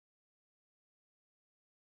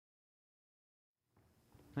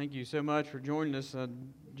Thank you so much for joining us.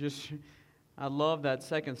 I love that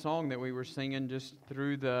second song that we were singing just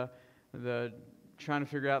through the trying to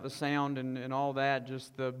figure out the sound and all that.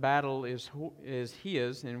 Just the battle is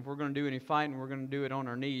His, and if we're going to do any fighting, we're going to do it on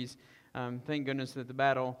our knees. Thank goodness that the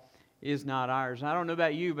battle is not ours. I don't know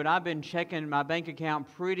about you, but I've been checking my bank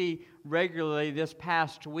account pretty regularly this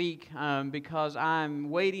past week because I'm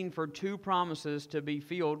waiting for two promises to be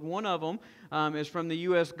filled. One of them is from the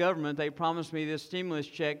U.S. government. They promised me this stimulus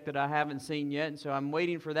check that I haven't seen yet, and so I'm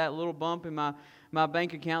waiting for that little bump in my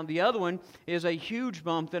bank account. The other one is a huge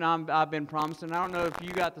bump that I've been promised, and I don't know if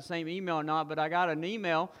you got the same email or not, but I got an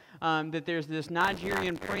email that there's this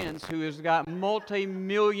Nigerian prince who has got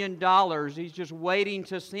multi-million dollars. He's just waiting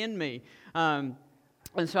to send me.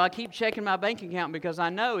 And so I keep checking my bank account because I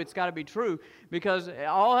know it's got to be true, because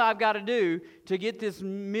all I've got to do to get this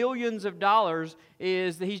millions of dollars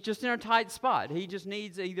is that he's just in a tight spot. He just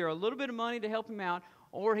needs either a little bit of money to help him out,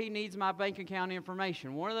 or he needs my bank account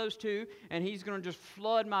information. One of those two, and he's going to just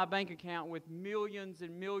flood my bank account with millions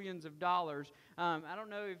and millions of dollars. I don't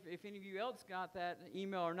know if any of you else got that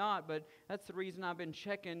email or not, but that's the reason I've been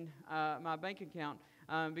checking my bank account,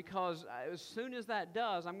 because as soon as that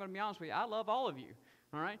does, I'm going to be honest with you, I love all of you.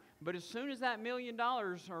 All right? But as soon as that $1 million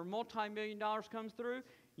or multi-million dollars comes through,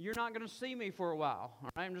 you're not going to see me for a while. All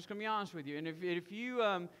right? I'm just going to be honest with you. And if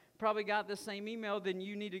you probably got the same email, then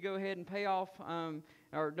you need to go ahead and pay off,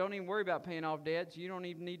 or don't even worry about paying off debts. You don't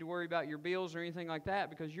even need to worry about your bills or anything like that,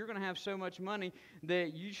 because you're going to have so much money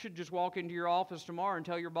that you should just walk into your office tomorrow and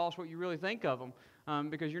tell your boss what you really think of them,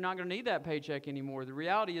 because you're not going to need that paycheck anymore. The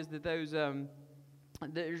reality is that there's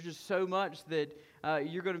just so much that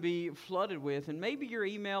you're going to be flooded with. And maybe your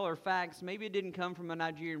email or fax, maybe it didn't come from a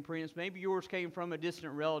Nigerian prince. Maybe yours came from a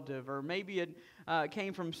distant relative, or maybe it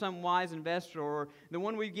came from some wise investor. Or the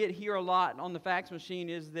one we get here a lot on the fax machine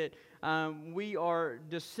is that we are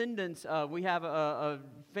descendants of, we have a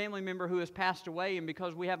family member who has passed away, and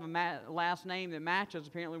because we have a last name that matches,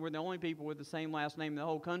 apparently we're the only people with the same last name in the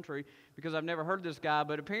whole country, because I've never heard this guy,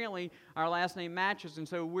 but apparently our last name matches, and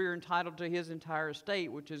so we're entitled to his entire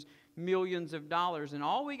estate, which is millions of dollars. And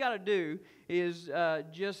all we got to do is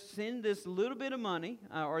just send this little bit of money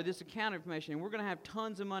or this account information, and we're going to have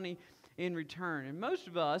tons of money in return. And most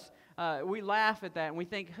of us, we laugh at that, and we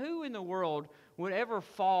think, who in the world would ever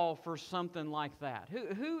fall for something like that?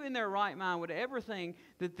 Who in their right mind would ever think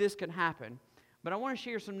that this could happen? But I want to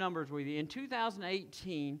share some numbers with you. In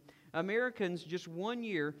 2018, Americans, just 1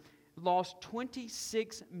 year, lost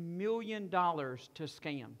 $26 million to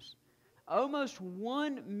scams. Almost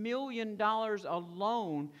 $1 million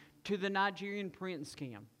alone to the Nigerian prince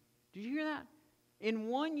scam. Did you hear that? In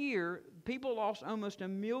 1 year, people lost almost $1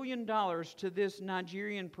 million to this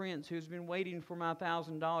Nigerian prince who's been waiting for my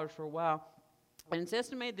 $1,000 for a while. And it's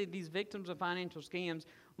estimated that these victims of financial scams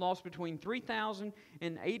lost between $3,000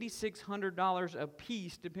 and $8,600 a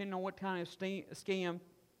piece, depending on what kind of scam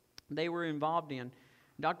they were involved in.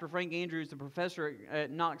 Dr. Frank Andrews, the professor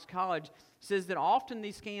at Knox College, says that often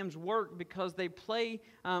these scams work because they play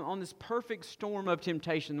on this perfect storm of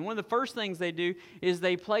temptation. One of the first things they do is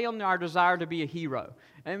they play on our desire to be a hero.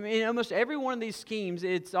 I mean, in almost every one of these schemes,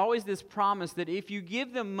 it's always this promise that if you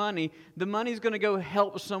give them money, the money's going to go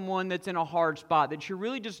help someone that's in a hard spot, that you're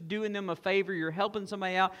really just doing them a favor, you're helping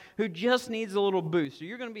somebody out who just needs a little boost, so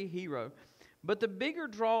you're going to be a hero. But the bigger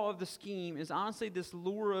draw of the scheme is honestly this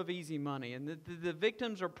lure of easy money. And the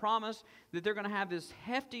victims are promised that they're going to have this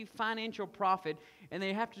hefty financial profit, and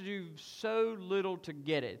they have to do so little to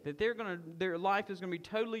get it, that their life is going to be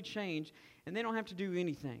totally changed, and they don't have to do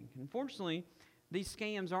anything. Unfortunately, these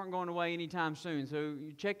scams aren't going away anytime soon. So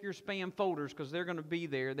you check your spam folders, because they're going to be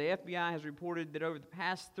there. The FBI has reported that over the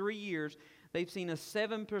past 3 years, they've seen a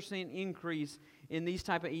 7% increase in these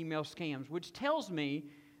type of email scams, which tells me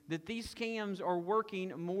that these scams are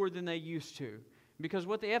working more than they used to. Because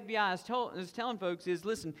what the FBI is telling folks is,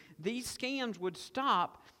 listen, these scams would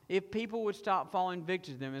stop if people would stop falling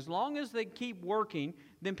victim to them. As long as they keep working,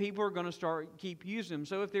 then people are going to keep using them.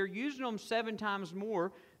 So if they're using them 7 times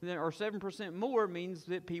more, or 7% more, means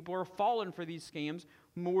that people are falling for these scams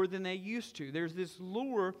more than they used to. There's this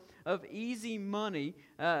lure of easy money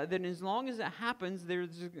that as long as it happens,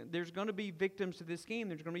 there's going to be victims to this scheme.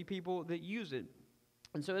 There's going to be people that use it.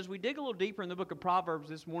 And so as we dig a little deeper in the book of Proverbs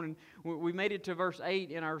this morning, we made it to verse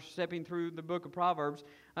 8 in our stepping through the book of Proverbs.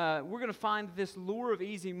 We're going to find that this lure of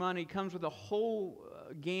easy money comes with a whole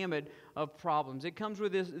gamut of problems. It comes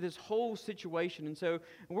with this whole situation. And so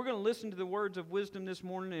we're going to listen to the words of wisdom this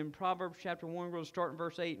morning in Proverbs chapter 1. We're going to start in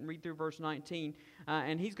verse 8 and read through verse 19.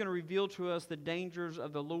 And he's going to reveal to us the dangers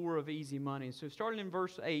of the lure of easy money. So starting in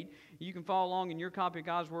verse 8, you can follow along in your copy of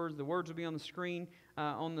God's words. The words will be on the screen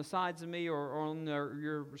on the sides of me or on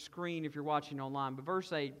your screen if you're watching online. But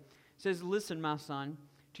verse 8 says, "Listen, my son,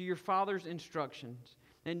 to your father's instructions,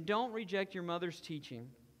 and don't reject your mother's teaching.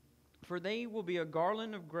 For they will be a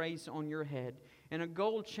garland of grace on your head and a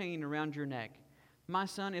gold chain around your neck. My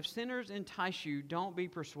son, if sinners entice you, don't be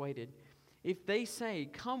persuaded. If they say,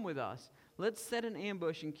 'Come with us, let's set an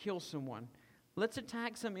ambush and kill someone. Let's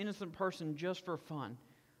attack some innocent person just for fun.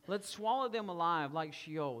 Let's swallow them alive like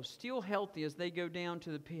Sheol, still healthy as they go down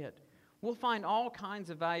to the pit. We'll find all kinds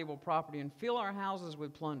of valuable property and fill our houses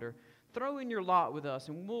with plunder. Throw in your lot with us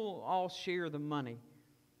and we'll all share the money.'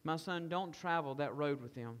 My son, don't travel that road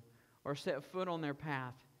with them or set foot on their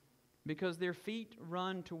path, because their feet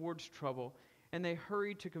run towards trouble and they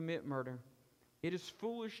hurry to commit murder. It is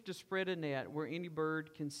foolish to spread a net where any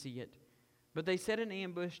bird can see it. But they set an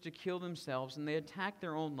ambush to kill themselves and they attack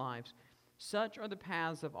their own lives. Such are the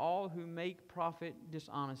paths of all who make profit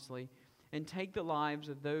dishonestly and take the lives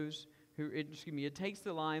of those it takes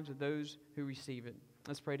the lives of those who receive it."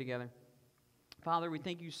 Let's pray together. Father, we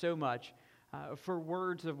thank you so much for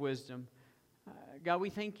words of wisdom. God,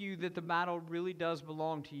 we thank you that the battle really does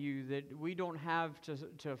belong to you, that we don't have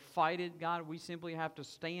to fight it, God. We simply have to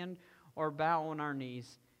stand or bow on our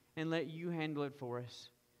knees and let you handle it for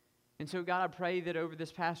us. And so, God, I pray that over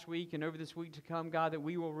this past week and over this week to come, God, that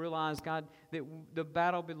we will realize, God, that the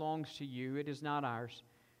battle belongs to you. It is not ours.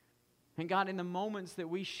 And God, in the moments that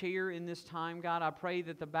we share in this time, God, I pray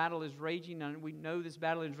that the battle is raging, and we know this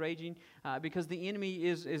battle is raging because the enemy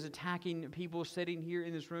is attacking people sitting here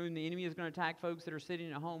in this room. The enemy is going to attack folks that are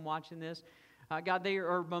sitting at home watching this. God, they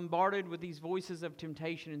are bombarded with these voices of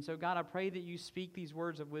temptation. And so, God, I pray that you speak these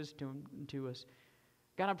words of wisdom to us.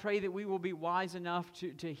 God, I pray that we will be wise enough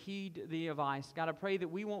to heed the advice. God, I pray that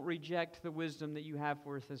we won't reject the wisdom that you have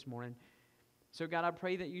for us this morning. So, God, I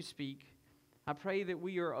pray that you speak. I pray that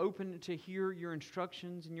we are open to hear your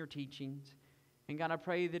instructions and your teachings. And God, I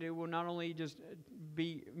pray that it will not only just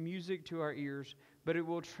be music to our ears, but it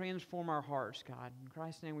will transform our hearts, God. In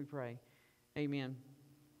Christ's name we pray. Amen.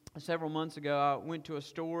 Several months ago, I went to a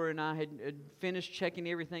store and I had finished checking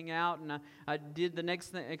everything out, and I did the next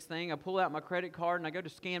thing. I pull out my credit card and I go to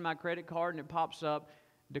scan my credit card and it pops up,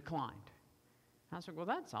 declined. I was like, well,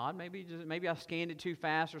 that's odd. Maybe I scanned it too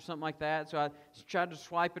fast or something like that. So I tried to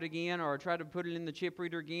swipe it again, or I tried to put it in the chip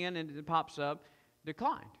reader again, and it pops up,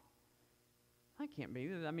 declined. That can't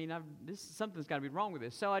be. I mean, something's got to be wrong with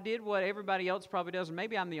this. So I did what everybody else probably does, and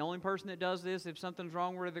maybe I'm the only person that does this. If something's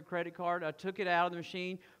wrong with the credit card, I took it out of the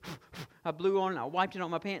machine, I blew on it, I wiped it on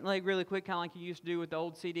my pant leg really quick, kind of like you used to do with the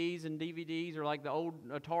old CDs and DVDs, or like the old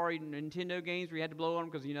Atari and Nintendo games where you had to blow on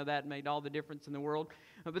them because, that made all the difference in the world.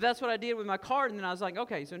 But that's what I did with my card, and then I was like,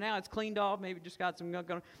 okay, so now it's cleaned off, maybe just got some gunk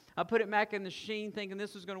on it. I put it back in the machine thinking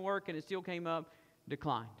this was going to work, and it still came up,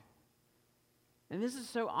 declined. And this is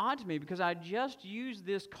so odd to me because I just used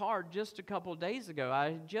this card just a couple of days ago.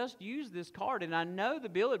 I just used this card, and I know the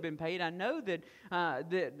bill had been paid. I know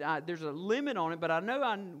that there's a limit on it, but I know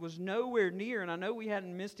I was nowhere near, and I know we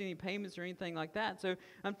hadn't missed any payments or anything like that. So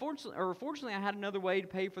fortunately, I had another way to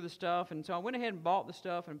pay for the stuff, and so I went ahead and bought the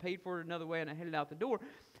stuff and paid for it another way, and I headed out the door.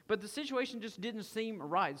 But the situation just didn't seem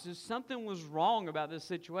right. So something was wrong about this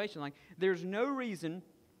situation. Like, there's no reason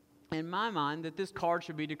in my mind that this card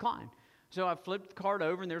should be declined. So I flipped the card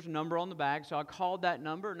over, and there's a number on the back. So I called that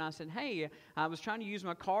number, and I said, hey, I was trying to use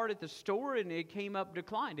my card at the store, and it came up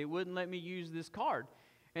declined. It wouldn't let me use this card.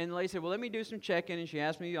 And the lady said, well, let me do some checking. And she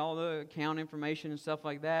asked me all the account information and stuff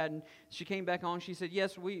like that. And she came back on. She said,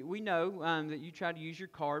 yes, we know that you tried to use your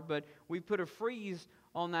card, but we put a freeze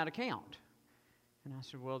on that account. And I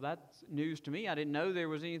said, well, that's news to me. I didn't know there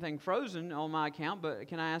was anything frozen on my account, but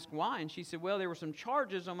can I ask why? And she said, well, there were some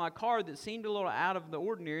charges on my card that seemed a little out of the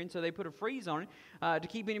ordinary, and so they put a freeze on it to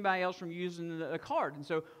keep anybody else from using the card. And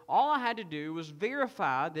so all I had to do was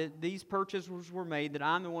verify that these purchases were made, that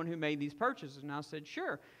I'm the one who made these purchases. And I said,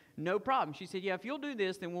 sure, no problem. She said, yeah, if you'll do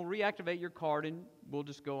this, then we'll reactivate your card and we'll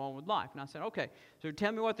just go on with life. And I said, okay, so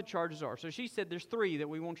tell me what the charges are. So she said, there's 3 that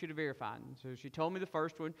we want you to verify. And so she told me the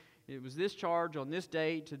first one. It was this charge on this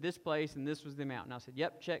date to this place, and this was the amount. And I said,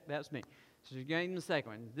 yep, check, that's me. So she gave me the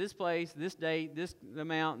second one. This place, this date, this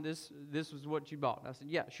amount, this was what you bought. And I said,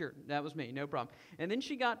 yeah, sure, that was me, no problem. And then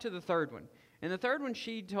she got to the third one. And the third one,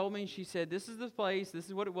 she told me, she said, this is the place, this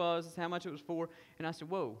is what it was, this is how much it was for. And I said,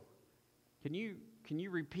 whoa, can you can you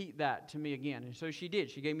repeat that to me again? And so she did.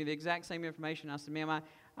 She gave me the exact same information. I said, ma'am,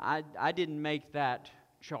 I didn't make that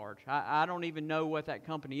charge. I don't even know what that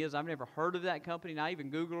company is. I've never heard of that company, and I even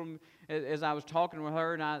Googled them as I was talking with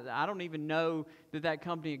her, and I don't even know that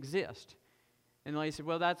company exists. And the lady said,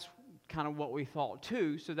 well, that's kind of what we thought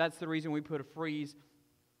too, so that's the reason we put a freeze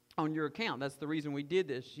on your account. That's the reason we did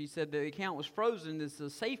this. She said the account was frozen. This is a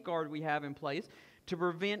safeguard we have in place to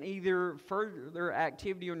prevent either further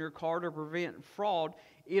activity on your card or prevent fraud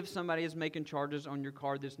if somebody is making charges on your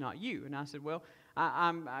card that's not you. And I said, well,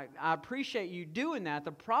 I appreciate you doing that.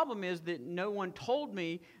 The problem is that no one told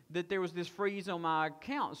me that there was this freeze on my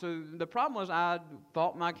account. So the problem was I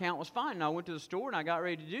thought my account was fine. And I went to the store and I got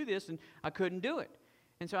ready to do this and I couldn't do it.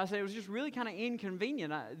 And so I said, it was just really kind of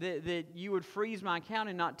inconvenient that you would freeze my account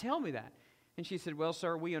and not tell me that. And she said, well,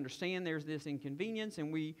 sir, we understand there's this inconvenience,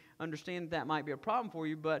 and we understand that might be a problem for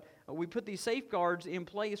you, but we put these safeguards in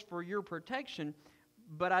place for your protection,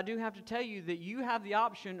 but I do have to tell you that you have the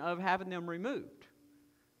option of having them removed.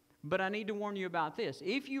 But I need to warn you about this.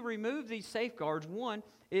 If you remove these safeguards, one,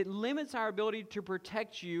 it limits our ability to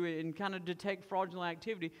protect you and kind of detect fraudulent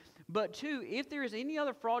activity. But two, if there is any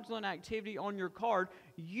other fraudulent activity on your card,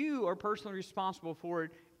 you are personally responsible for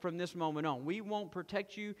it from this moment on. We won't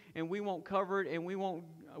protect you, and we won't cover it, and we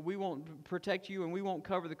won't protect you, and we won't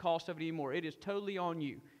cover the cost of it anymore. It is totally on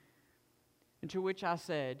you. And to which I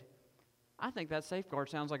said, I think that safeguard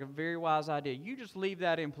sounds like a very wise idea. You just leave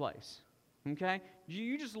that in place. Okay?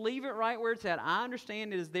 You just leave it right where it's at. I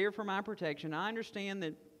understand it is there for my protection. I understand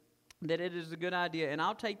that it is a good idea, and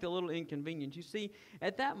I'll take the little inconvenience. You see,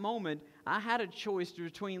 at that moment, I had a choice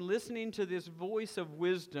between listening to this voice of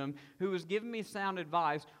wisdom who was giving me sound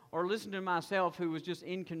advice, or listening to myself who was just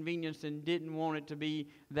inconvenienced and didn't want it to be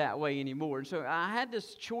that way anymore. And so I had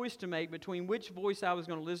this choice to make between which voice I was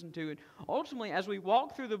going to listen to. And ultimately, as we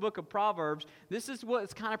walk through the book of Proverbs, this is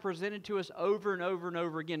what's kind of presented to us over and over and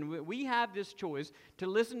over again. We have this choice to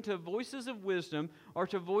listen to voices of wisdom or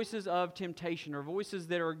to voices of temptation, or voices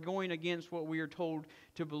that are going against what we are told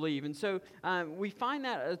to believe. And so we find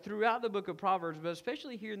that throughout the book of Proverbs, but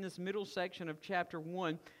especially here in this middle section of chapter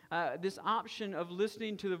 1, this option of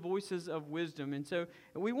listening to the voices of wisdom. And so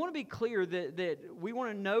we want to be clear that we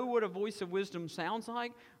want to know what a voice of wisdom sounds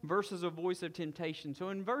like versus a voice of temptation. So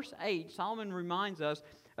in verse 8, Solomon reminds us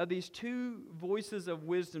of these two voices of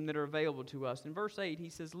wisdom that are available to us. In verse 8, he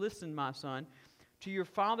says, listen, my son, to your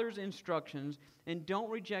father's instructions, and don't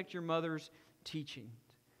reject your mother's teaching.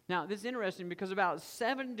 Now, this is interesting because about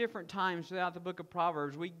 7 different times throughout the book of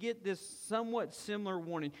Proverbs, we get this somewhat similar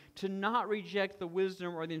warning to not reject the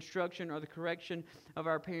wisdom or the instruction or the correction of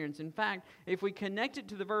our parents. In fact, if we connect it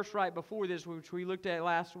to the verse right before this, which we looked at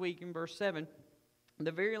last week in verse 7,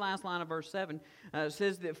 the very last line of verse 7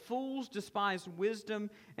 says that fools despise wisdom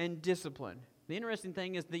and discipline. The interesting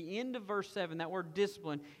thing is the end of verse 7, that word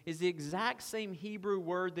discipline, is the exact same Hebrew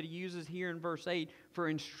word that he uses here in verse 8 for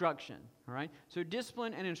instruction. All right? So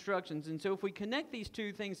discipline and instructions. And so if we connect these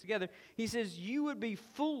two things together, he says you would be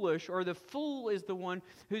foolish, or the fool is the one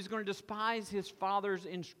who's going to despise his father's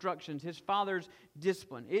instructions, his father's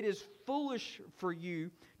discipline. It is foolish for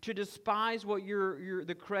you to despise what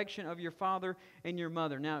the correction of your father and your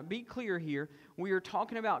mother. Now, be clear here. We are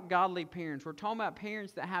talking about godly parents. We're talking about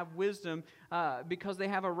parents that have wisdom because they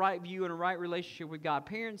have a right view and a right relationship with God.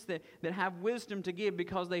 Parents that have wisdom to give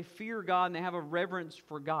because they fear God and they have a reverence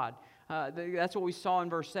for God. That's what we saw in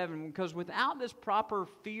verse 7. Because without this proper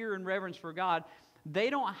fear and reverence for God, they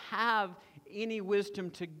don't have any wisdom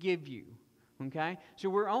to give you. Okay? So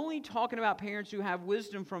we're only talking about parents who have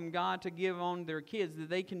wisdom from God to give on their kids, that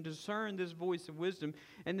they can discern this voice of wisdom.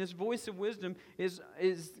 And this voice of wisdom is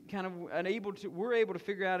kind of we're able to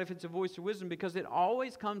figure out if it's a voice of wisdom because it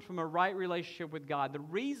always comes from a right relationship with God. The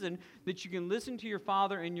reason that you can listen to your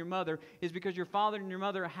father and your mother is because your father and your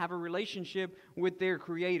mother have a relationship with their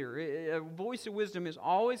Creator. A voice of wisdom is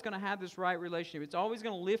always going to have this right relationship. It's always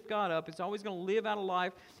going to lift God up. It's always going to live out a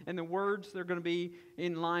life, and the words, they're going to be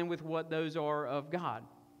in line with what those are of God.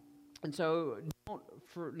 And so don't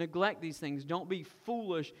neglect these things. Don't be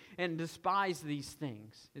foolish and despise these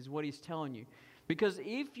things, is what he's telling you. Because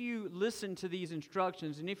if you listen to these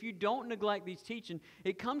instructions and if you don't neglect these teaching,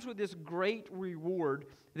 it comes with this great reward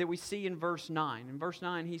that we see in verse 9. In verse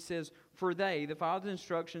 9 he says, for they, the father's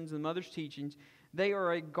instructions and the mother's teachings, they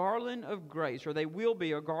are a garland of grace, or they will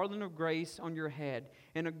be a garland of grace on your head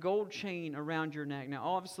and a gold chain around your neck. Now,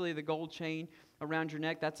 obviously, the gold chain around your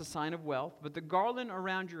neck, that's a sign of wealth. But the garland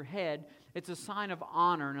around your head, it's a sign of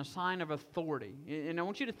honor and a sign of authority. And I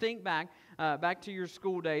want you to think back to your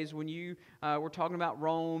school days when you were talking about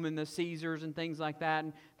Rome and the Caesars and things like that.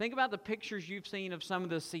 And think about the pictures you've seen of some of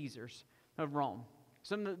the Caesars of Rome.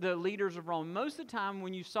 Some of the leaders of Rome. Most of the time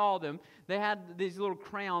when you saw them, they had these little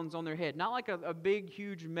crowns on their head. Not like a big,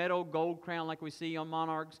 huge metal gold crown like we see on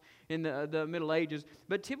monarchs in the Middle Ages,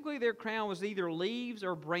 but typically their crown was either leaves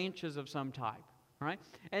or branches of some type. Right?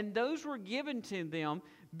 And those were given to them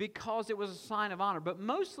because it was a sign of honor. But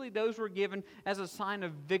mostly those were given as a sign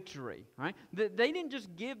of victory. Right? They didn't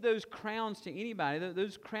just give those crowns to anybody,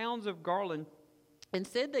 those crowns of garland.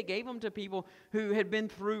 Instead, they gave them to people who had been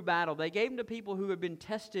through battle. They gave them to people who had been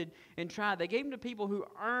tested and tried. They gave them to people who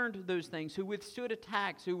earned those things, who withstood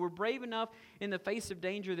attacks, who were brave enough in the face of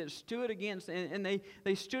danger that stood against, and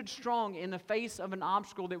they stood strong in the face of an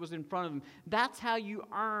obstacle that was in front of them. That's how you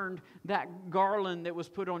earned that garland that was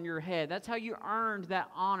put on your head. That's how you earned that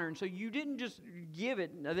honor. And so you didn't just give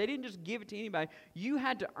it. They didn't just give it to anybody. You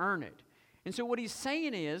had to earn it. And so what he's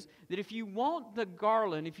saying is that if you want the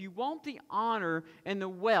garland, if you want the honor and the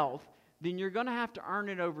wealth, then you're going to have to earn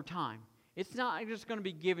it over time. It's not just going to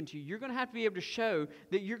be given to you. You're going to have to be able to show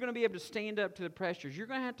that you're going to be able to stand up to the pressures. You're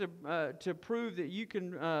going to have to prove that you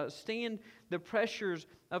can stand the pressures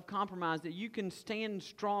of compromise, that you can stand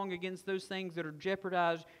strong against those things that are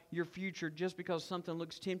jeopardize your future just because something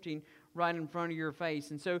looks tempting right in front of your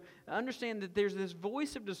face. And so understand that there's this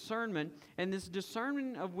voice of discernment, and this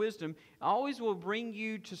discernment of wisdom always will bring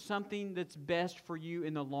you to something that's best for you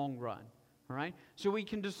in the long run. All right? So we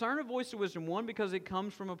can discern a voice of wisdom, one, because it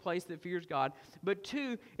comes from a place that fears God, but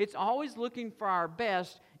two, it's always looking for our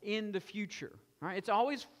best in the future. All right? It's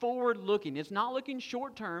always forward-looking. It's not looking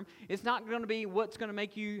short-term. It's not going to be what's going to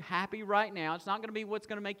make you happy right now. It's not going to be what's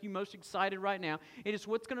going to make you most excited right now. It is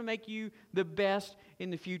what's going to make you the best in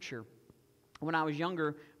the future. When I was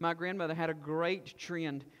younger, my grandmother had a great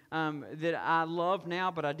trend that I love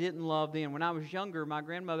now, but I didn't love then. When I was younger, my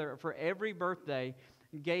grandmother, for every birthday,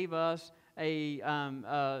 gave us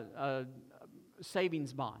a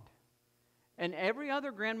savings bond. And every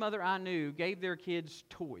other grandmother I knew gave their kids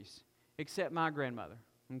toys, except my grandmother.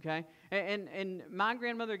 Okay? And my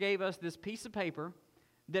grandmother gave us this piece of paper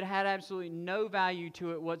that had absolutely no value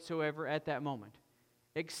to it whatsoever at that moment,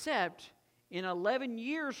 except in 11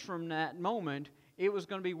 years from that moment, it was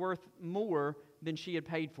going to be worth more than she had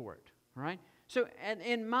paid for it. Right? So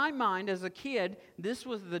in my mind as a kid, this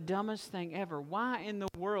was the dumbest thing ever. Why in the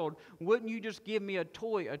world wouldn't you just give me a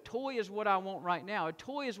toy? A toy is what I want right now. A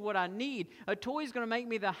toy is what I need. A toy is going to make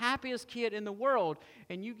me the happiest kid in the world.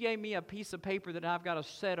 And you gave me a piece of paper that I've got to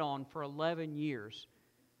set on for 11 years.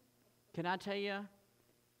 Can I tell you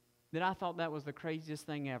that I thought that was the craziest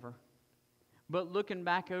thing ever? But looking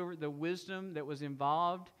back over the wisdom that was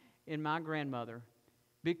involved in my grandmother,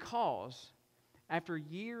 because after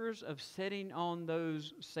years of sitting on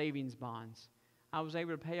those savings bonds, I was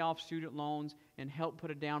able to pay off student loans and help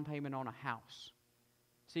put a down payment on a house.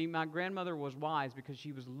 See, my grandmother was wise because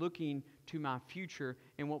she was looking to my future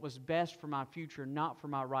and what was best for my future, not for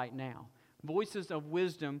my right now. Voices of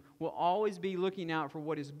wisdom will always be looking out for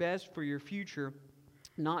what is best for your future,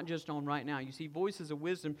 not just on right now. You see, voices of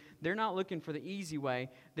wisdom, they're not looking for the easy way.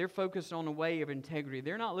 They're focused on a way of integrity.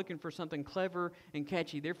 They're not looking for something clever and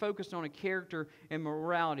catchy. They're focused on a character and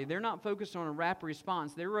morality. They're not focused on a rapid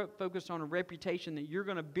response. They're focused on a reputation that you're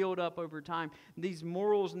going to build up over time. These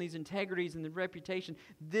morals and these integrities and the reputation,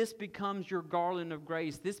 this becomes your garland of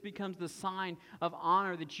grace. This becomes the sign of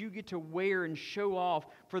honor that you get to wear and show off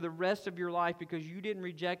for the rest of your life because you didn't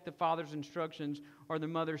reject the Father's instructions or the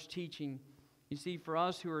mother's teaching. You see, for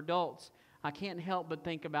us who are adults, I can't help but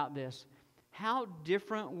think about this. How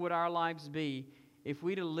different would our lives be if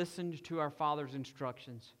we'd have listened to our Father's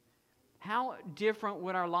instructions? How different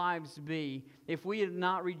would our lives be if we had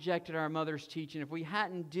not rejected our mother's teaching, if we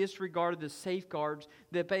hadn't disregarded the safeguards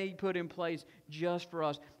that they put in place just for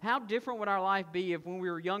us? How different would our life be if when we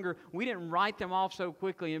were younger, we didn't write them off so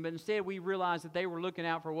quickly, but instead we realized that they were looking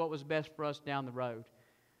out for what was best for us down the road?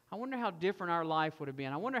 I wonder how different our life would have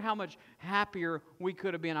been. I wonder how much happier we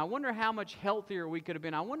could have been. I wonder how much healthier we could have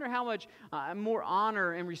been. I wonder how much more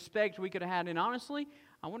honor and respect we could have had. And honestly,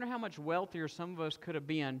 I wonder how much wealthier some of us could have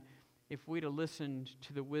been if we'd have listened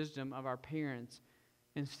to the wisdom of our parents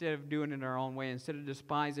instead of doing it our own way, instead of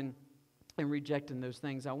despising and rejecting those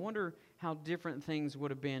things. I wonder how different things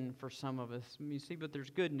would have been for some of us. You see, but there's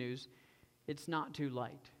good news. It's not too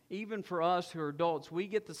late. Even for us who are adults, we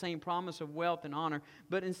get the same promise of wealth and honor,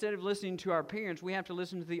 but instead of listening to our parents, we have to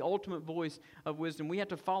listen to the ultimate voice of wisdom. We have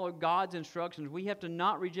to follow God's instructions. We have to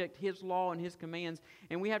not reject His law and His commands,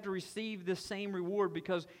 and we have to receive the same reward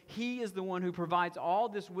because He is the one who provides all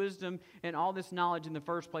this wisdom and all this knowledge in the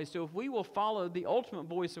first place. So if we will follow the ultimate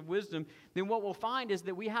voice of wisdom, then what we'll find is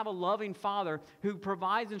that we have a loving Father who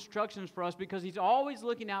provides instructions for us because He's always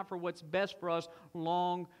looking out for what's best for us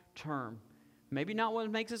long term. Maybe not what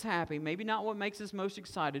makes us happy, maybe not what makes us most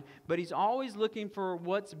excited, but He's always looking for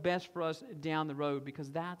what's best for us down the road, because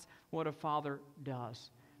that's what a father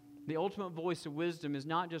does. The ultimate voice of wisdom is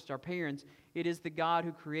not just our parents, it is the God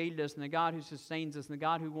who created us and the God who sustains us and the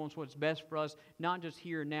God who wants what's best for us, not just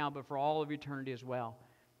here and now, but for all of eternity as well.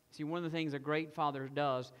 See, one of the things a great father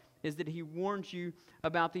does is that he warns you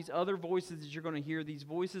about these other voices that you're going to hear, these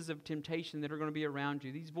voices of temptation that are going to be around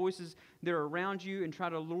you, these voices that are around you and try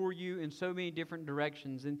to lure you in so many different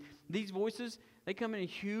directions. And these voices, they come in a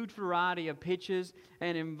huge variety of pitches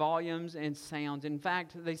and in volumes and sounds. In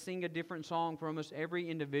fact, they sing a different song for almost every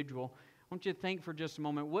individual. I want you to think for just a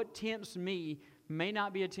moment. What tempts me may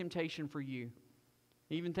not be a temptation for you.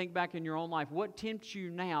 Even think back in your own life. What tempts you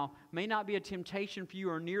now may not be a temptation for you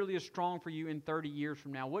or nearly as strong for you in 30 years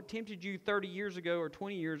from now. What tempted you 30 years ago or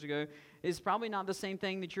 20 years ago is probably not the same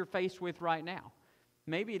thing that you're faced with right now.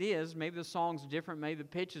 Maybe it is. Maybe the song's different. Maybe the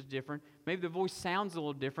pitch is different. Maybe the voice sounds a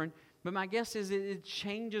little different. But my guess is it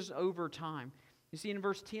changes over time. You see, in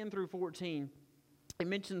verse 10 through 14, it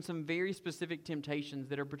mentions some very specific temptations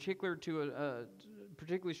that are particularly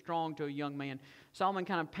strong to a young man. Solomon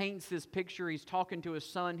kind of paints this picture. He's talking to his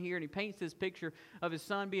son here, and he paints this picture of his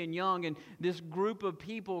son being young and this group of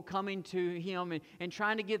people coming to him and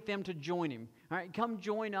trying to get them to join him. All right, come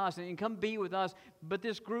join us and come be with us. But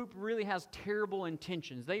this group really has terrible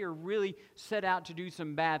intentions. They are really set out to do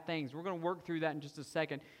some bad things. We're going to work through that in just a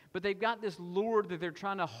second. But they've got this lure that they're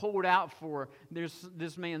trying to hold out for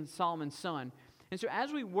this man, Solomon's son. And so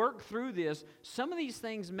as we work through this, some of these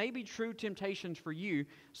things may be true temptations for you.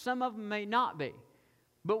 Some of them may not be.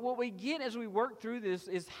 But what we get as we work through this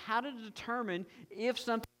is how to determine if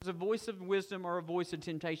something is a voice of wisdom or a voice of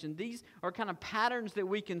temptation. These are kind of patterns that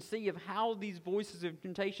we can see of how these voices of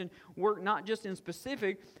temptation work, not just in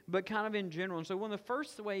specific, but kind of in general. And so one of the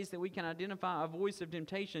first ways that we can identify a voice of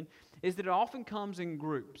temptation is that it often comes in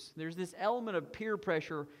groups. There's this element of peer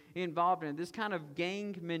pressure involved in it, this kind of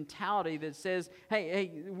gang mentality that says,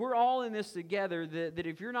 hey, we're all in this together, that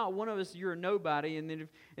if you're not one of us, you're a nobody, and that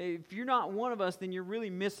if you're not one of us, then you're really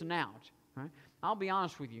missing out. Right? I'll be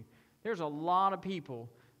honest with you. There's a lot of people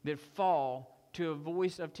that fall to a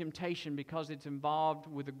voice of temptation because it's involved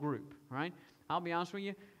with a group, right? I'll be honest with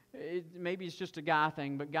you. Maybe it's just a guy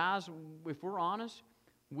thing, but guys, if we're honest,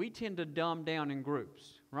 we tend to dumb down in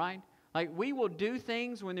groups, right? Like, we will do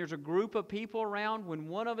things when there's a group of people around, when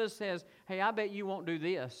one of us says, hey, I bet you won't do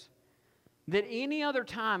this. That any other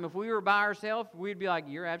time, if we were by ourselves, we'd be like,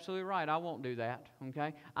 you're absolutely right, I won't do that,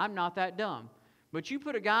 okay? I'm not that dumb. But you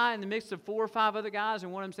put a guy in the midst of 4 or 5 other guys,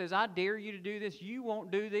 and one of them says, I dare you to do this, you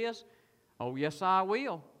won't do this. Oh, yes, I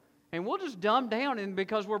will. And we'll just dumb down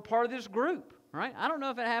because we're part of this group, right? I don't know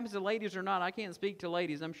if it happens to ladies or not. I can't speak to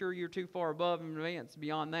ladies. I'm sure you're too far above and advanced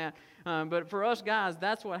beyond that. But for us guys,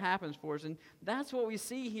 that's what happens for us. And that's what we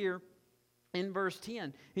see here in verse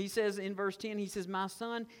 10. He says in verse 10, he says, my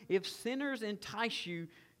son, if sinners entice you,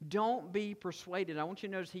 don't be persuaded. I want you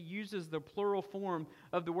to notice he uses the plural form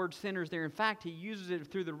of the word sinners there. In fact, he uses it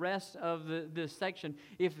through the rest of this section.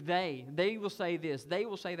 If they will say this, they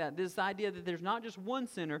will say that. This idea that there's not just one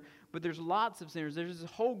sinner, but there's lots of sinners. There's this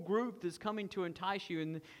whole group that's coming to entice you,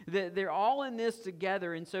 and they're all in this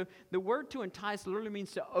together. And so the word to entice literally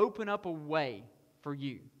means to open up a way for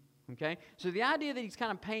you. Okay? So the idea that he's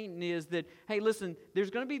kind of painting is that, hey, listen, there's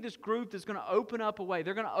going to be this group that's going to open up a way.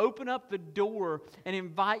 They're going to open up the door and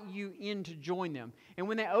invite you in to join them. And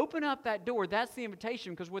when they open up that door, that's the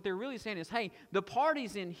invitation, because what they're really saying is, hey, the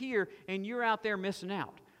party's in here and you're out there missing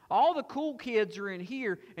out. All the cool kids are in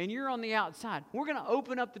here and you're on the outside. We're going to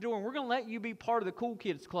open up the door and we're going to let you be part of the cool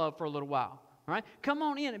kids club for a little while. All right? Come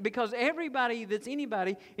on in, because everybody that's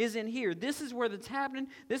anybody is in here. This is where that's happening.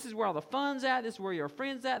 This is where all the fun's at. This is where your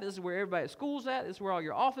friends at. This is where everybody at school's at. This is where all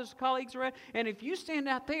your office colleagues are at. And if you stand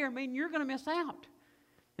out there, man, you're going to miss out.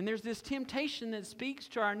 And there's this temptation that speaks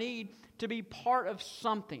to our need to be part of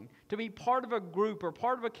something, to be part of a group or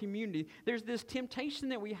part of a community. There's this temptation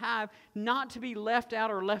that we have not to be left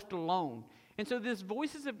out or left alone. And so these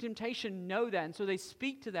voices of temptation know that, and so they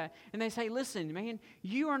speak to that, and they say, listen, man,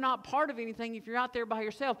 you are not part of anything if you're out there by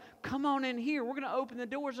yourself. Come on in here. We're going to open the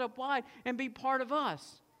doors up wide and be part of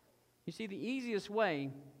us. You see, the easiest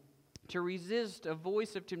way to resist a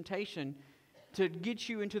voice of temptation to get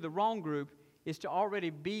you into the wrong group is to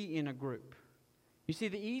already be in a group. You see,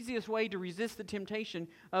 the easiest way to resist the temptation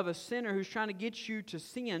of a sinner who's trying to get you to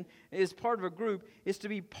sin as part of a group is to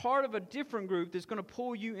be part of a different group that's going to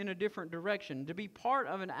pull you in a different direction, to be part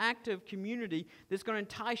of an active community that's going to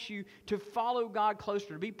entice you to follow God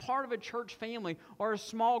closer, to be part of a church family or a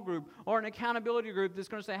small group or an accountability group that's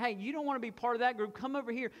going to say, hey, you don't want to be part of that group, come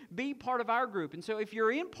over here, be part of our group. And so if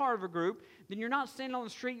you're in part of a group, then you're not standing on the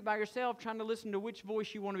street by yourself trying to listen to which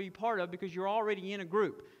voice you want to be part of because you're already in a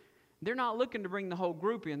group. They're not looking to bring the whole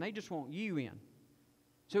group in. They just want you in.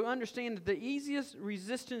 So understand that the easiest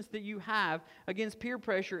resistance that you have against peer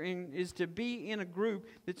pressure is to be in a group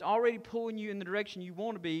that's already pulling you in the direction you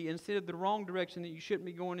want to be instead of the wrong direction that you shouldn't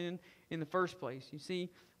be going in the first place. You see,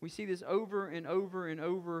 we see this over and over and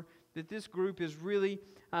over that this group is really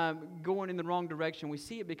going in the wrong direction. We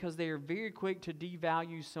see it because they are very quick to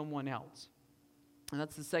devalue someone else. And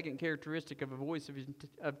that's the second characteristic of a voice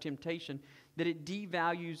of temptation, that it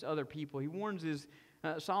devalues other people.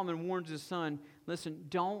 Solomon warns his son, listen,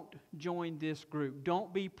 don't join this group.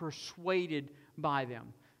 Don't be persuaded by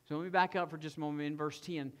them. So let me back up for just a moment in verse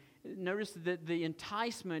 10. Notice that the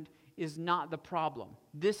enticement is not the problem.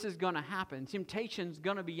 This is going to happen. Temptation's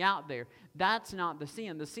going to be out there. That's not the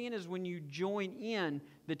sin. The sin is when you join in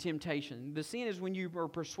the temptation. The sin is when you are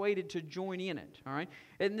persuaded to join in it. All right?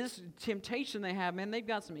 And this temptation they have, man, they've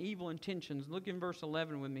got some evil intentions. Look in verse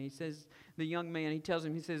 11 with me. He says, the young man,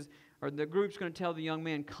 the group's going to tell the young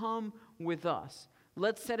man, come with us.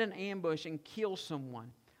 Let's set an ambush and kill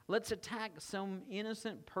someone. Let's attack some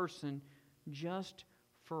innocent person just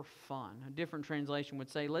for fun. A different translation would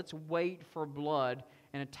say, let's wait for blood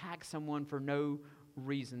and attack someone for no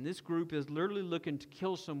reason. This group is literally looking to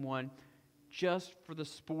kill someone just for the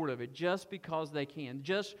sport of it, just because they can,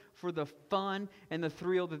 just for the fun and the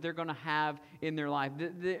thrill that they're going to have in their life.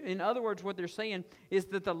 In other words, what they're saying is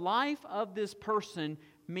that the life of this person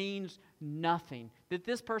means nothing, that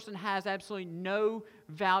this person has absolutely no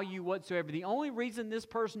value whatsoever. The only reason this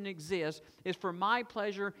person exists is for my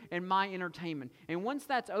pleasure and my entertainment. And once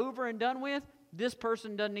that's over and done with, this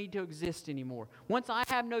person doesn't need to exist anymore. Once I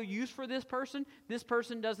have no use for this person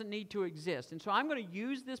doesn't need to exist. And so I'm going to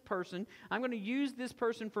use this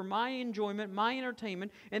person for my enjoyment, my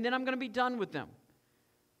entertainment, and then I'm going to be done with them.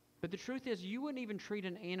 But the truth is, you wouldn't even treat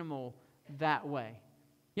an animal that way.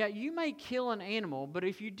 Yeah, you may kill an animal, but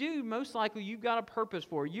if you do, most likely you've got a purpose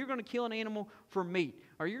for it. You're going to kill an animal for meat,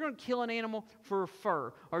 or you're going to kill an animal for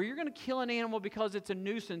fur, or you're going to kill an animal because it's a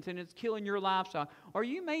nuisance and it's killing your livestock, or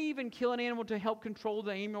you may even kill an animal to help control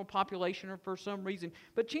the animal population or for some reason.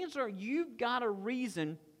 But chances are you've got a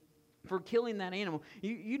reason for killing that animal.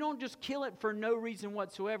 You don't just kill it for no reason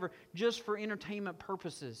whatsoever, just for entertainment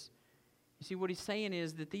purposes. You see, what he's saying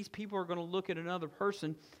is that these people are going to look at another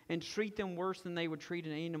person and treat them worse than they would treat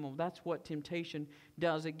an animal. That's what temptation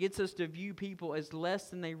does. It gets us to view people as less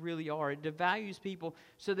than they really are. It devalues people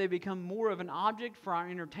so they become more of an object for our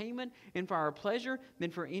entertainment and for our pleasure than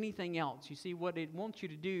for anything else. You see, what it wants you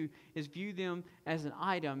to do is view them as an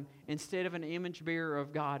item instead of an image bearer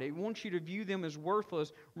of God. It wants you to view them as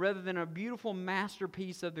worthless rather than a beautiful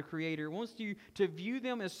masterpiece of the Creator. It wants you to view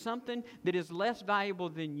them as something that is less valuable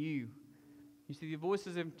than you. You see, the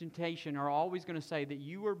voices of temptation are always going to say that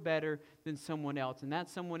you are better than someone else, and that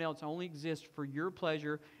someone else only exists for your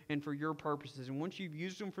pleasure and for your purposes. And once you've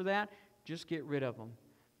used them for that, just get rid of them.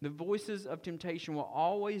 The voices of temptation will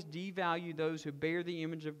always devalue those who bear the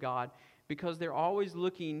image of God because they're always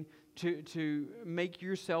looking to make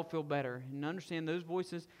yourself feel better. And understand, those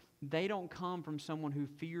voices, they don't come from someone who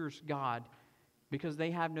fears God because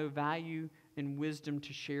they have no value and wisdom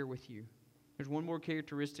to share with you. There's one more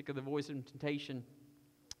characteristic of the voice of temptation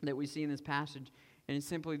that we see in this passage, and it's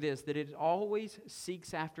simply this, that it always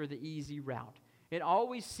seeks after the easy route. It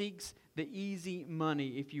always seeks the easy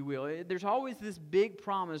money, if you will. There's always this big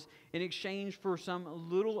promise in exchange for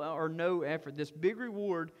some little or no effort, this big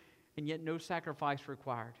reward, and yet no sacrifice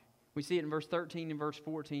required. We see it in verse 13 and verse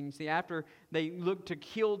 14. You see, after they look to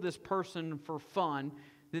kill this person for fun,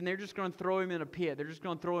 then they're just going to throw him in a pit. They're just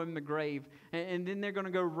going to throw him in the grave. And then they're going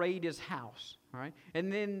to go raid his house. All right? And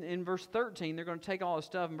then in verse 13, they're going to take all his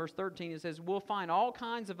stuff. In verse 13, it says, we'll find all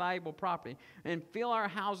kinds of valuable property and fill our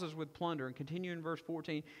houses with plunder. And continue in verse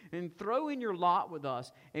 14, and throw in your lot with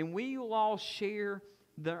us, and we will all share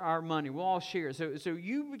our money. We'll all share. So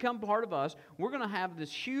you become part of us. We're going to have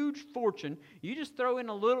this huge fortune. You just throw in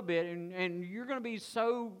a little bit, and you're going to be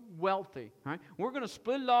so wealthy. Right? We're going to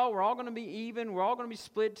split it all. We're all going to be even. We're all going to be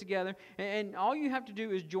split together. And all you have to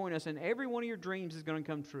do is join us, and every one of your dreams is going to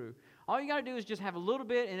come true. All you got to do is just have a little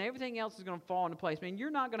bit, and everything else is going to fall into place. Man,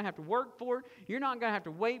 you're not going to have to work for it. You're not going to have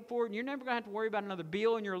to wait for it. And you're never going to have to worry about another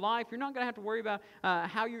bill in your life. You're not going to have to worry about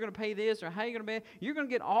how you're going to pay this or how you're going to pay it. You're going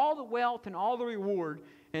to get all the wealth and all the reward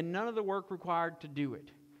and none of the work required to do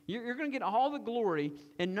it. You're going to get all the glory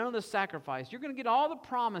and none of the sacrifice. You're going to get all the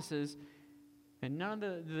promises and none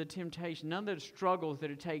of the temptation, none of the struggles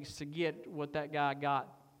that it takes to get what that guy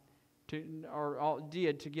got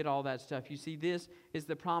did to get all that stuff. You see, this is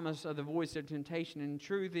the promise of the voice of temptation, and the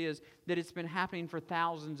truth is that it's been happening for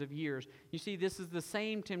thousands of years. You see, this is the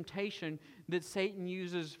same temptation that Satan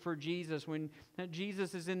uses for Jesus. When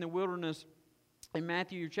Jesus is in the wilderness, in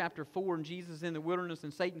Matthew chapter 4, and Jesus is in the wilderness,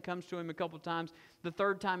 and Satan comes to him a couple times. The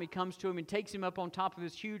third time he comes to him and takes him up on top of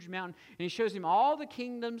this huge mountain, and he shows him all the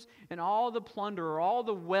kingdoms and all the plunder, or all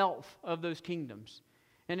the wealth of those kingdoms.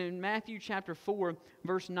 And in Matthew chapter 4,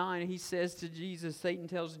 verse 9, he says to Jesus, Satan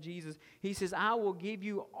tells Jesus, he says, I will give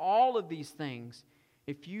you all of these things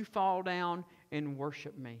if you fall down and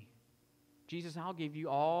worship me. Jesus, I'll give you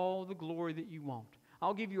all the glory that you want.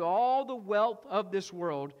 I'll give you all the wealth of this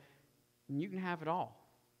world, and you can have it all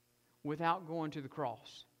without going to the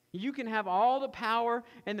cross. You can have all the power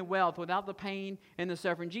and the wealth without the pain and the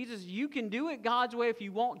suffering. Jesus, you can do it God's way if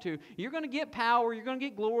you want to. You're going to get power, you're going to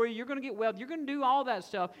get glory, you're going to get wealth, you're going to do all that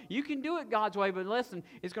stuff. You can do it God's way, but listen,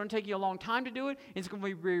 it's going to take you a long time to do it. It's going to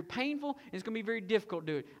be very painful. It's going to be very difficult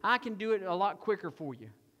to do it. I can do it a lot quicker for you.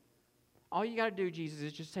 All you got to do, Jesus,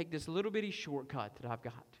 is just take this little bitty shortcut that I've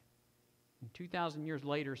got. And 2,000 years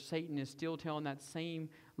later, Satan is still telling that same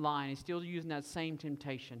line. He's still using that same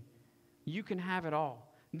temptation. You can have it all.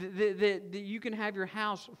 You can have your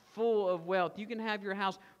house full of wealth. You can have your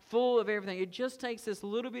house full of everything. It just takes this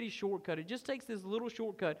little bitty shortcut. It just takes this little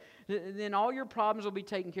shortcut. Then all your problems will be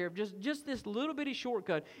taken care of. Just this little bitty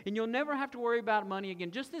shortcut. And you'll never have to worry about money again.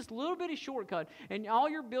 Just this little bitty shortcut. And all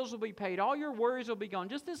your bills will be paid. All your worries will be gone.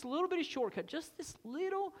 Just this little bitty shortcut. Just this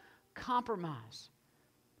little compromise.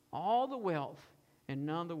 All the wealth and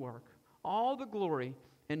none of the work. All the glory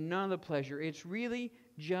and none of the pleasure. It's really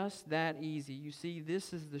just that easy. You see,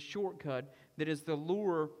 this is the shortcut that is the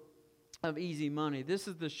lure of easy money. This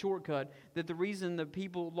is the shortcut that the reason the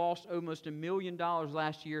people lost almost $1 million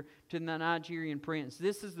last year to the Nigerian prince.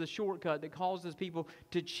 This is the shortcut that causes people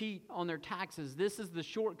to cheat on their taxes. This is the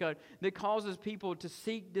shortcut that causes people to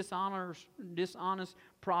seek dishonest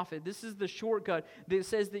profit. This is the shortcut that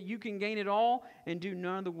says that you can gain it all and do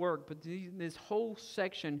none of the work. But this whole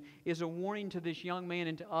section is a warning to this young man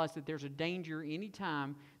and to us that there's a danger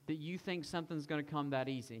anytime that you think something's going to come that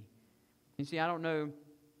easy. You see, I don't know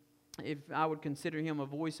if I would consider him a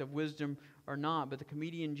voice of wisdom or not, but the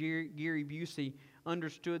comedian Gary Busey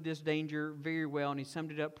understood this danger very well, and he summed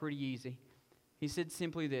it up pretty easy. He said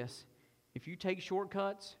simply this: if you take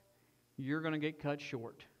shortcuts, you're going to get cut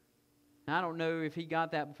short. Now, I don't know if he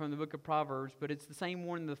got that from the book of Proverbs, but it's the same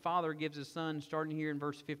warning the father gives his son, starting here in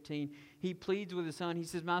verse 15. He pleads with his son. He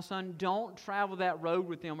says, my son, don't travel that road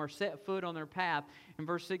with them or set foot on their path. In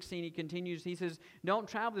verse 16, he continues, he says, don't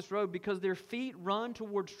travel this road because their feet run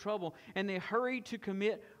towards trouble and they hurry to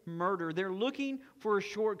commit murder. They're looking for a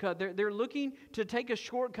shortcut. They're looking to take a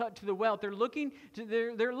shortcut to the wealth. They're looking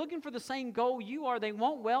for the same goal you are. They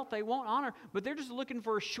want wealth, they want honor, but they're just looking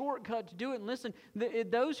for a shortcut to do it. And listen,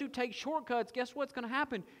 those who take shortcuts, guess what's going to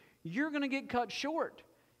happen? You're going to get cut short.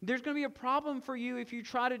 There's going to be a problem for you if you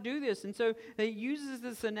try to do this. And so he uses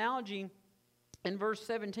this analogy in verse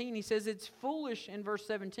 17. He says it's foolish in verse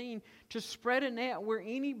 17 to spread a net where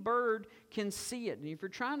any bird can see it. And if you're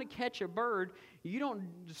trying to catch a bird, you don't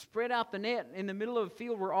spread out the net in the middle of a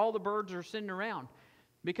field where all the birds are sitting around.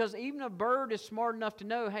 Because even a bird is smart enough to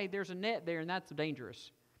know, hey, there's a net there and that's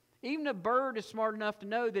dangerous. Even a bird is smart enough to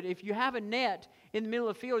know that if you have a net in the middle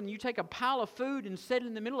of the field and you take a pile of food and set it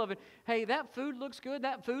in the middle of it, hey, that food looks good,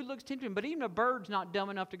 that food looks tempting. But even a bird's not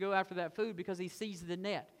dumb enough to go after that food because he sees the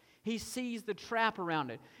net. He sees the trap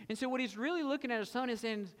around it. And so what he's really looking at his son is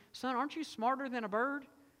saying, son, aren't you smarter than a bird?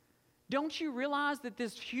 Don't you realize that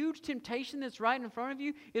this huge temptation that's right in front of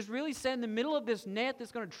you is really set in the middle of this net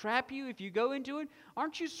that's going to trap you if you go into it?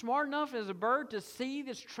 Aren't you smart enough as a bird to see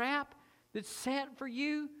this trap that's set for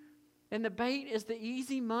you? And the bait is the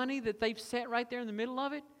easy money that they've set right there in the middle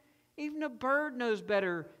of it. Even a bird knows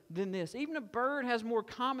better than this. Even a bird has more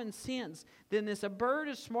common sense than this. A bird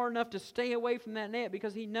is smart enough to stay away from that net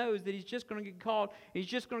because he knows that he's just going to get caught, he's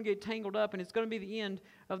just going to get tangled up, and it's going to be the end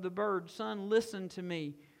of the bird. Son, listen to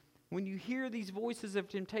me. When you hear these voices of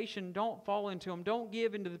temptation, don't fall into them. Don't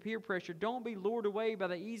give into the peer pressure. Don't be lured away by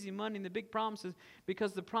the easy money and the big promises,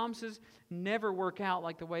 because the promises never work out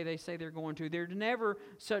like the way they say they're going to. There's never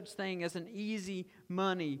such thing as an easy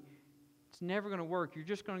money. It's never going to work. You're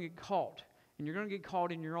just going to get caught. And you're going to get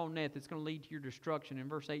caught in your own net that's going to lead to your destruction. In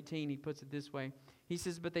verse 18, he puts it this way. He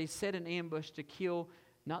says, but they set an ambush to kill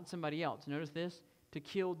not somebody else. Notice this, to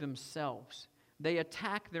kill themselves. They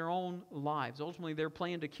attack their own lives. Ultimately, their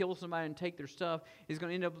plan to kill somebody and take their stuff is going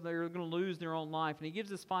to end up, they're going to lose their own life. And he gives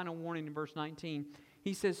this final warning in verse 19.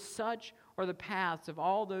 He says, such are the paths of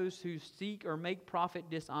all those who seek or make profit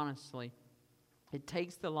dishonestly. It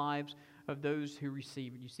takes the lives of those who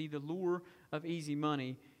receive it. You see, the lure of easy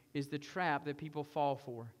money is the trap that people fall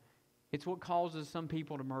for. It's what causes some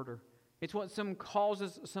people to murder. It's what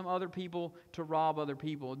causes some other people to rob other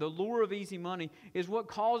people. The lure of easy money is what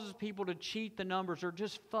causes people to cheat the numbers or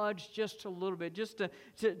just fudge just a little bit, just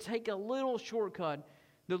to take a little shortcut.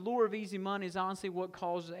 The lure of easy money is honestly what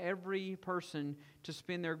causes every person to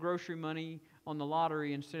spend their grocery money on the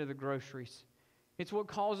lottery instead of the groceries. It's what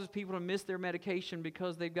causes people to miss their medication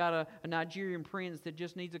because they've got a Nigerian prince that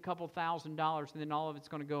just needs a couple $1,000 and then all of it's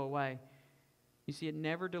going to go away. You see, it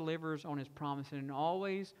never delivers on His promise, and it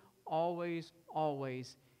always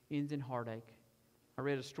ends in heartache. I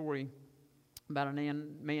read a story about a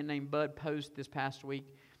man named Bud Post this past week.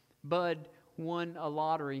 Bud won a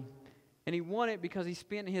lottery, and he won it because he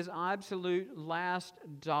spent his absolute last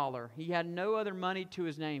dollar. He had no other money to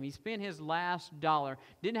his name. He spent his last dollar.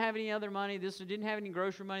 Didn't have any other money. Didn't have any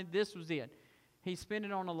grocery money. This was it. He spent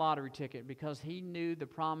it on a lottery ticket because he knew the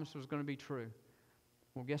promise was going to be true.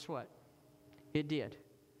 Well, guess what? It did.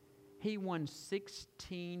 He won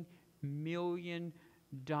 $16 million.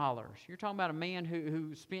 You're talking about a man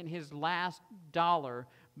who spent his last dollar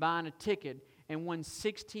buying a ticket and won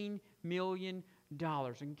 $16 million.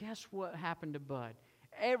 And guess what happened to Bud?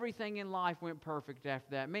 Everything in life went perfect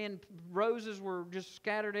after that. Man, roses were just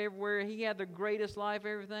scattered everywhere. He had the greatest life,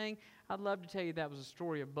 everything. I'd love to tell you that was a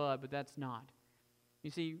story of Bud, but that's not.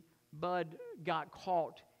 You see, Bud got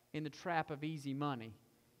caught in the trap of easy money.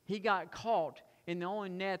 He got caught in the only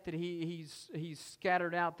net that he's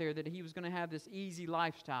scattered out there, that he was going to have this easy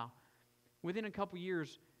lifestyle. Within a couple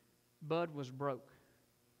years, Bud was broke.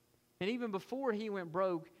 And even before he went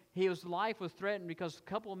broke, his life was threatened because a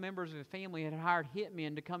couple of members of his family had hired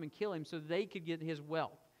hitmen to come and kill him so they could get his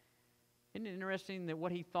wealth. Isn't it interesting that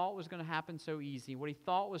what he thought was going to happen so easy, what he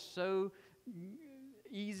thought was so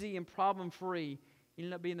easy and problem-free,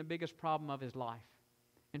 ended up being the biggest problem of his life?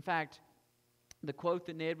 In fact, the quote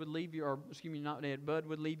that Bud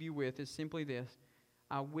would leave you with is simply this: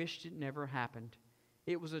 I wished it never happened.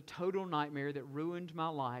 It was a total nightmare that ruined my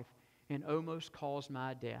life and almost caused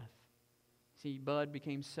my death. See, Bud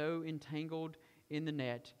became so entangled in the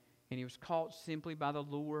net, and he was caught simply by the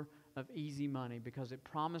lure of easy money because it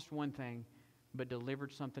promised one thing but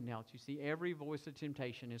delivered something else. You see, every voice of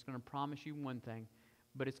temptation is going to promise you one thing,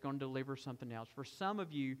 but it's going to deliver something else. For some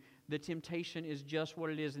of you, the temptation is just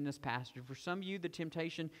what it is in this passage. For some of you, the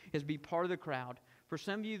temptation is be part of the crowd. For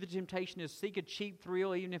some of you, the temptation is seek a cheap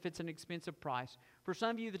thrill, even if it's an expensive price. For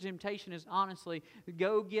some of you, the temptation is honestly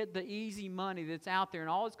go get the easy money that's out there, and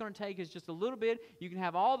all it's going to take is just a little bit. You can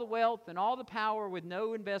have all the wealth and all the power with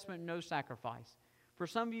no investment and no sacrifice. For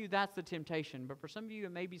some of you, that's the temptation. But for some of you,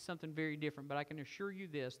 it may be something very different. But I can assure you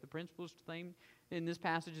this, the principle is the same in this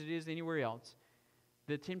passage as it is anywhere else.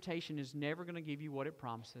 The temptation is never going to give you what it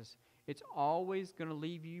promises. It's always going to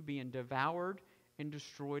leave you being devoured and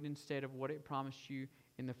destroyed instead of what it promised you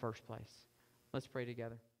in the first place. Let's pray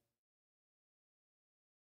together.